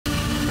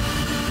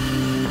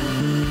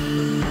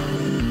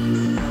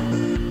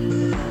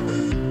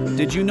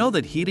Did you know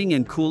that heating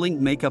and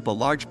cooling make up a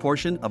large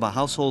portion of a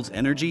household's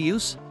energy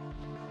use?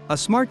 A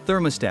smart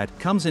thermostat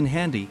comes in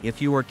handy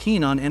if you are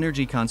keen on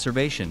energy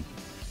conservation.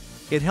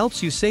 It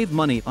helps you save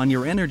money on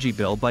your energy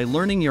bill by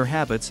learning your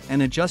habits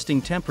and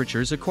adjusting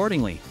temperatures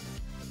accordingly.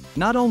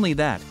 Not only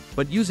that,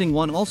 but using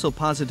one also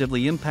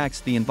positively impacts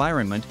the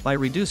environment by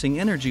reducing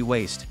energy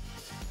waste.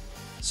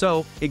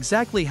 So,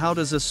 exactly how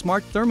does a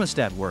smart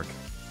thermostat work?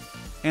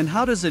 And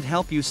how does it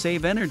help you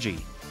save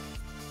energy?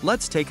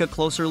 Let's take a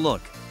closer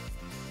look.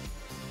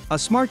 A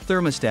smart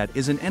thermostat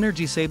is an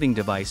energy-saving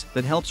device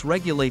that helps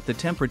regulate the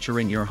temperature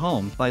in your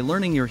home by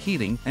learning your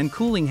heating and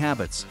cooling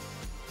habits.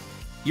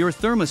 Your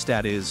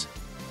thermostat is,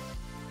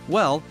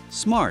 well,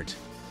 smart.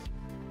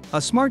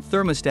 A smart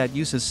thermostat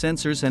uses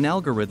sensors and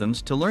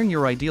algorithms to learn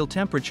your ideal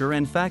temperature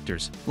and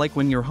factors, like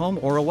when you're home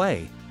or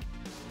away.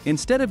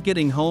 Instead of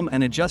getting home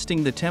and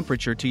adjusting the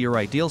temperature to your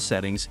ideal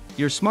settings,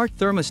 your smart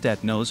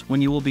thermostat knows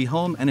when you will be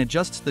home and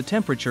adjusts the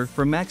temperature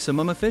for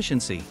maximum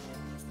efficiency.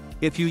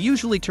 If you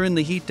usually turn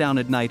the heat down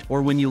at night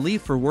or when you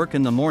leave for work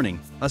in the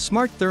morning, a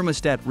smart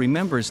thermostat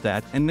remembers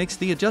that and makes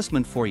the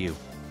adjustment for you.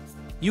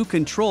 You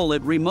control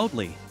it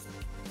remotely.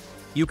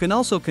 You can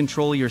also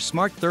control your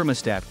smart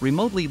thermostat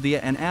remotely via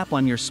an app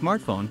on your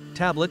smartphone,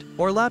 tablet,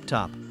 or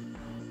laptop.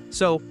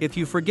 So, if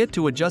you forget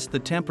to adjust the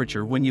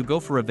temperature when you go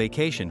for a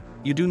vacation,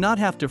 you do not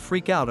have to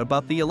freak out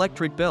about the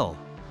electric bill.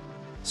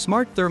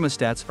 Smart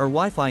thermostats are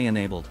Wi-Fi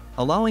enabled,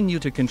 allowing you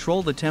to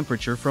control the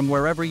temperature from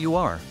wherever you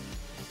are.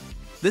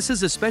 This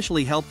is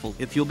especially helpful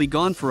if you'll be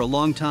gone for a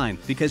long time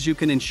because you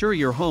can ensure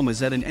your home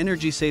is at an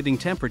energy-saving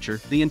temperature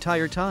the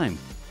entire time.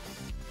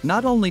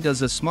 Not only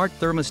does a smart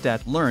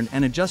thermostat learn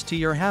and adjust to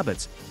your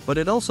habits, but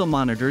it also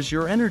monitors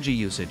your energy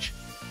usage.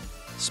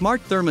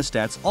 Smart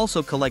thermostats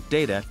also collect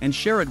data and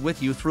share it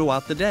with you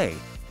throughout the day.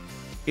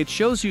 It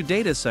shows you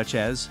data such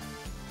as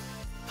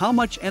how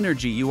much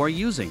energy you are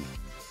using,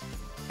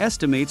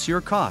 estimates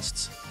your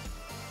costs.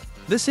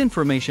 This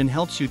information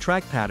helps you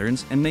track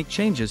patterns and make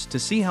changes to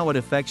see how it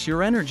affects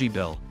your energy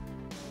bill.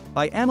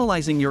 By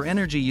analyzing your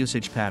energy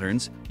usage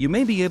patterns, you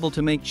may be able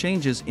to make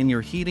changes in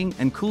your heating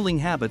and cooling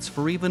habits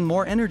for even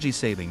more energy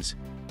savings.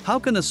 How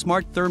can a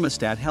smart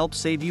thermostat help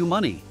save you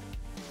money?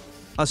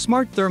 A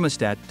smart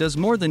thermostat does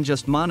more than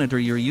just monitor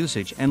your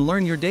usage and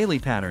learn your daily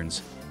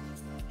patterns.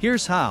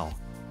 Here's how.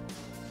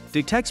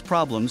 Detects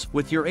problems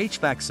with your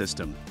HVAC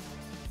system.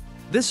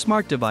 This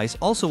smart device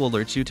also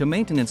alerts you to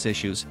maintenance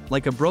issues,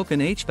 like a broken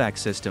HVAC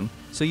system,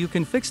 so you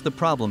can fix the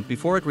problem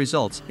before it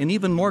results in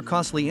even more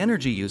costly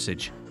energy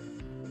usage.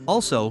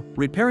 Also,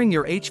 repairing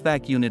your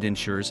HVAC unit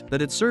ensures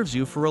that it serves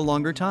you for a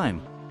longer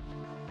time.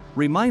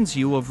 Reminds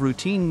you of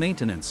routine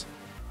maintenance.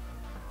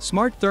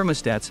 Smart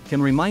thermostats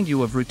can remind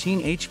you of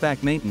routine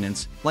HVAC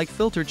maintenance, like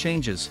filter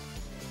changes.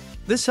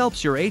 This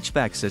helps your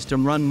HVAC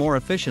system run more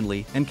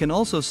efficiently and can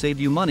also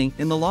save you money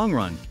in the long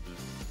run.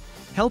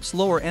 Helps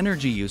lower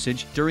energy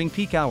usage during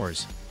peak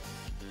hours.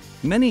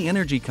 Many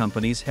energy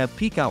companies have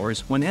peak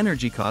hours when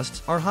energy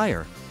costs are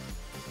higher.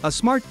 A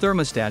smart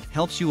thermostat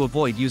helps you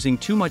avoid using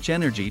too much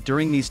energy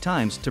during these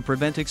times to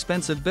prevent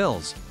expensive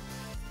bills.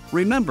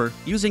 Remember,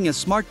 using a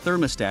smart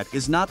thermostat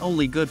is not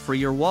only good for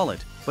your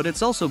wallet, but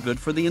it's also good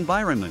for the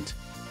environment.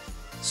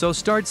 So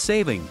start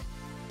saving.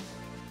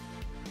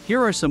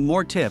 Here are some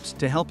more tips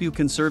to help you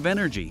conserve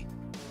energy.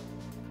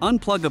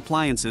 Unplug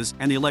appliances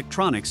and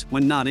electronics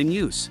when not in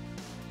use.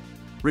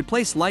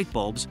 Replace light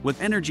bulbs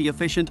with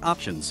energy-efficient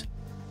options.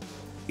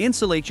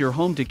 Insulate your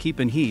home to keep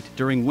in heat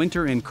during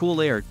winter and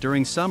cool air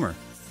during summer.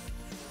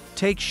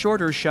 Take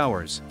shorter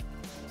showers.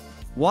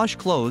 Wash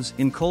clothes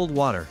in cold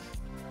water.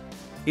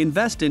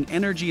 Invest in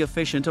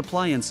energy-efficient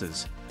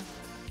appliances.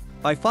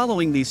 By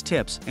following these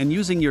tips and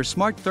using your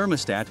smart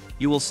thermostat,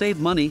 you will save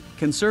money,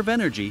 conserve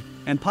energy,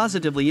 and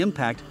positively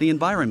impact the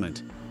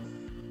environment.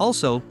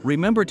 Also,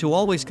 remember to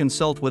always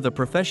consult with a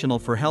professional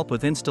for help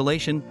with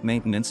installation,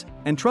 maintenance,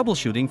 and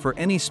troubleshooting for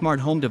any smart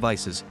home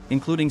devices,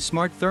 including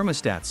smart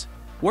thermostats.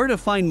 Where to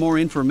find more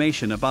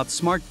information about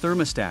smart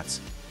thermostats?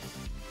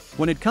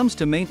 When it comes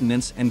to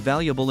maintenance and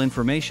valuable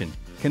information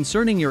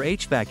concerning your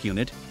HVAC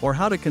unit or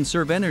how to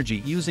conserve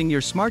energy using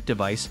your smart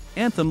device,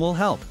 Anthem will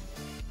help.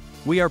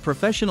 We are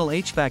professional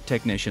HVAC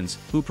technicians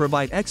who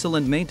provide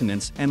excellent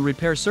maintenance and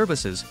repair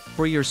services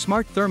for your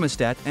smart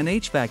thermostat and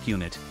HVAC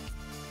unit.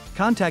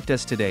 Contact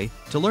us today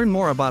to learn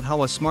more about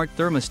how a smart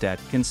thermostat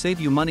can save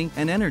you money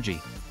and energy.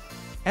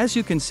 As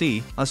you can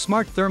see, a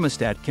smart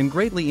thermostat can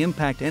greatly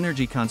impact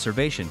energy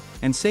conservation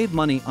and save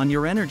money on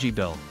your energy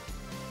bill.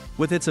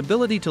 With its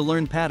ability to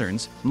learn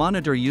patterns,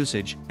 monitor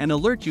usage, and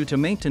alert you to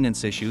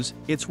maintenance issues,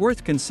 it's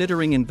worth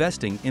considering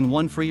investing in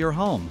one for your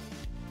home.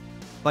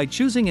 By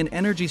choosing an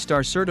Energy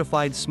Star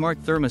certified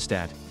smart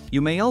thermostat,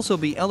 you may also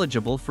be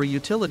eligible for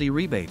utility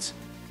rebates.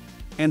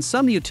 And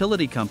some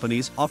utility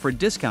companies offer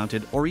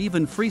discounted or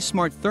even free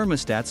smart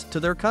thermostats to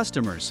their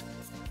customers.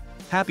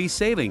 Happy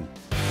saving!